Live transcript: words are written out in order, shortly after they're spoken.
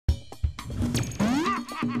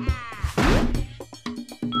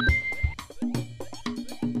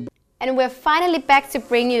And we're finally back to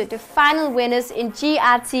bring you the final winners in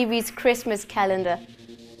GRTV's Christmas calendar.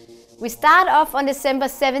 We start off on December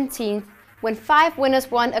 17th, when 5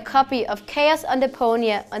 winners won a copy of Chaos on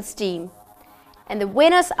Deponia on Steam. And the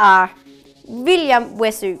winners are William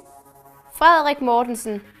Wessø, Frederik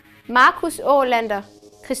Mortensen, Markus Ålander,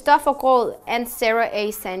 Christopher Gråd and Sarah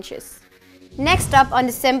A. Sanchez. Next up on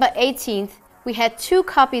December 18th, we had 2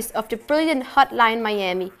 copies of the brilliant Hotline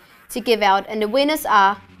Miami to give out, and the winners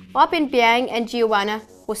are Robin Bjerring and Giovanna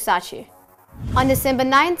Rosace. On December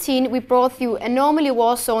 19, we brought you a Normally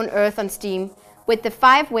Warzone Earth on Steam with the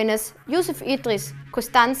 5 winners Yusuf Idris,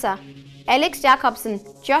 Costanza, Alex Jacobsen,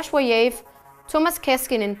 Joshua Yave, Thomas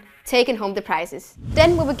Keskinen taking home the prizes.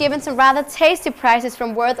 Then we were given some rather tasty prizes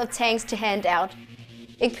from World of Tanks to hand out,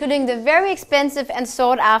 including the very expensive and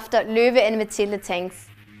sought after Løve and Matilda tanks.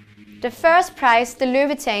 The first prize, the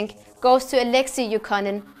Løve tank, goes to Alexi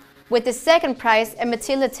Yukonen, with the second prize, a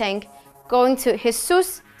Matilda tank, going to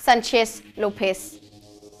Jesus Sanchez Lopez.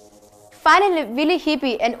 Finally, Willy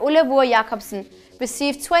Hippie and Olavur Jacobsen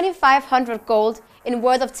received 2,500 gold in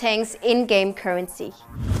World of Tanks in-game currency.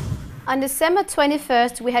 On December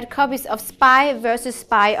 21st, we had copies of Spy vs.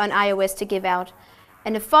 Spy on iOS to give out,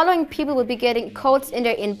 and the following people will be getting codes in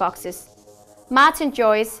their inboxes: Martin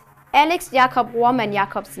Joyce, Alex Jakob Roman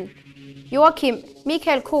Jacobsen, Joachim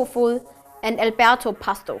Michael Kofod and Alberto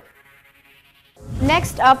Pasto.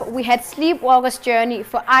 Next up, we had Sleepwalker's Journey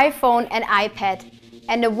for iPhone and iPad,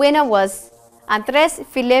 and the winner was Andres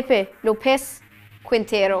Felipe Lopez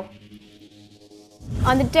Quintero.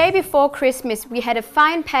 On the day before Christmas, we had a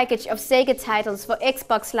fine package of Sega titles for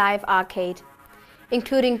Xbox Live Arcade,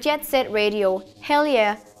 including Jet Set Radio, Hell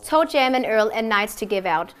Yeah, Toe Jam and Earl and Knights to give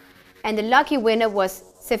out, and the lucky winner was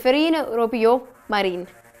Seferino Rubio Marin.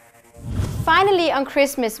 Finally, on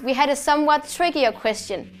Christmas, we had a somewhat trickier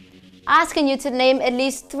question, asking you to name at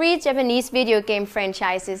least 3 Japanese video game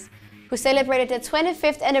franchises who celebrated their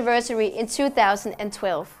 25th anniversary in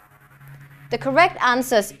 2012. The correct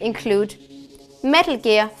answers include Metal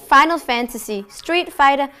Gear, Final Fantasy, Street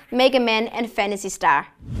Fighter, Mega Man and Phantasy Star.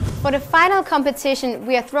 For the final competition,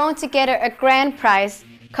 we are throwing together a grand prize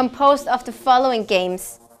composed of the following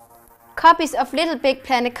games: copies of Little Big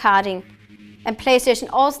Planet Karting and PlayStation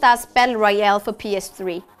All-Stars Battle Royale for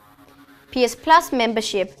PS3, PS Plus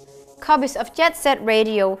membership, copies of Jet Set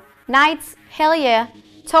Radio, Knights, Hell Yeah,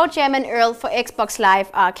 Toe Jam and Earl for Xbox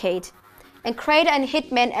Live Arcade, and Crater and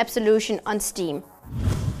Hitman Absolution on Steam.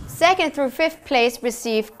 2nd through 5th place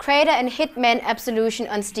received Crater and Hitman Absolution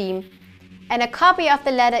on Steam, and a copy of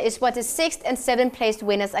the latter is what the 6th and 7th place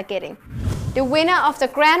winners are getting. The winner of the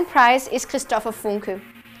grand prize is Christopher Funke.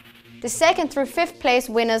 The 2nd through 5th place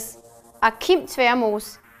winners are Kim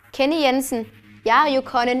Tvermos, Kenny Jensen, Jari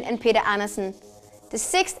Jukonen and Peter Andersen. The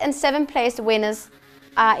 6th and 7th place winners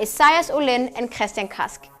are Isaias Olen and Christian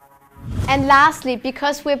Kask. And lastly,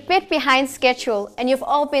 because we're a bit behind schedule and you've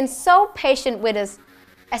all been so patient with us,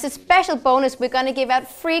 as a special bonus we're going to give out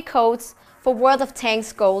free codes for World of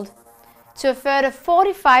Tanks Gold to a further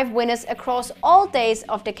 45 winners across all days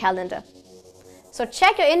of the calendar. So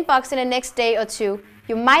check your inbox in the next day or 2,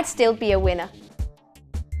 you might still be a winner.